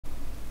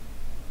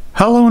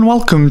Hello and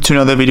welcome to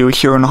another video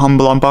here on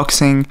Humble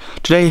Unboxing.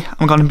 Today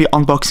I'm going to be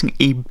unboxing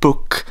a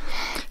book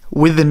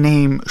with the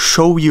name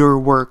Show Your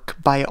Work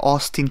by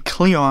Austin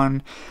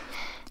Kleon.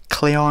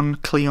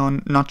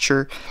 Kleon, not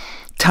sure.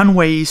 10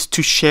 ways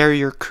to share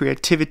your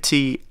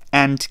creativity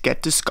and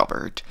get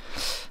discovered.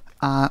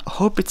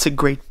 Hope it's a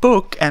great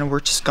book, and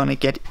we're just gonna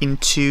get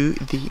into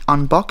the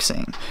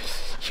unboxing.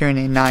 Here in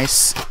a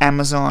nice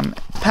Amazon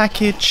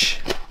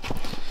package.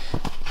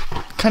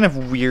 Kind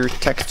of weird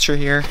texture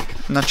here.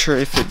 I'm not sure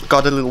if it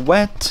got a little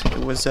wet.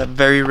 It was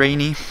very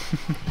rainy.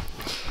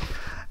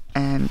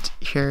 And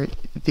here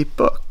the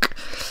book.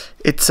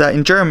 It's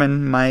in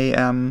German,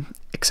 my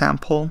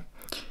example.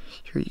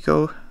 Here you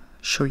go.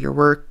 Show Your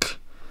Work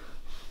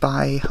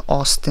by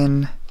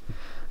Austin.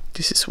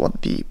 This is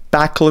what the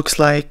back looks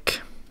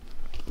like.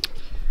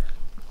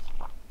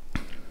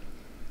 I'm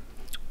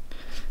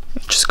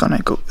just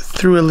gonna go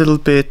through a little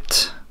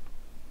bit.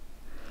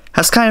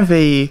 Has kind of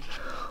a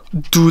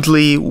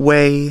doodly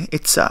way.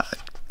 It's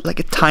like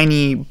a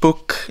tiny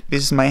book.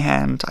 This is my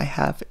hand. I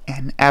have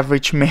an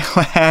average male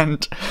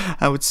hand,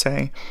 I would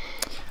say.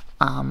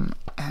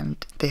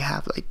 And they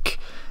have like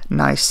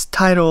nice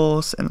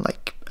titles and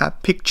like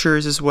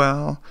pictures as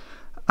well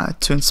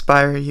to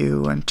inspire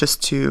you and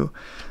just to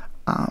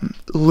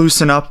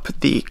loosen up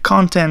the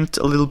content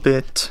a little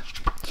bit.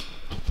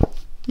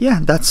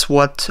 Yeah, that's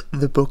what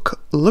the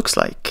book looks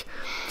like.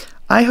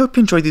 I hope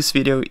you enjoyed this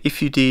video.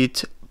 If you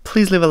did,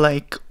 please leave a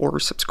like or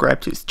subscribe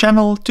to this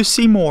channel to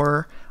see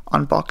more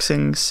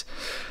unboxings.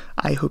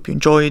 I hope you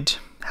enjoyed.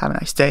 Have a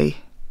nice day.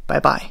 Bye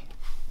bye.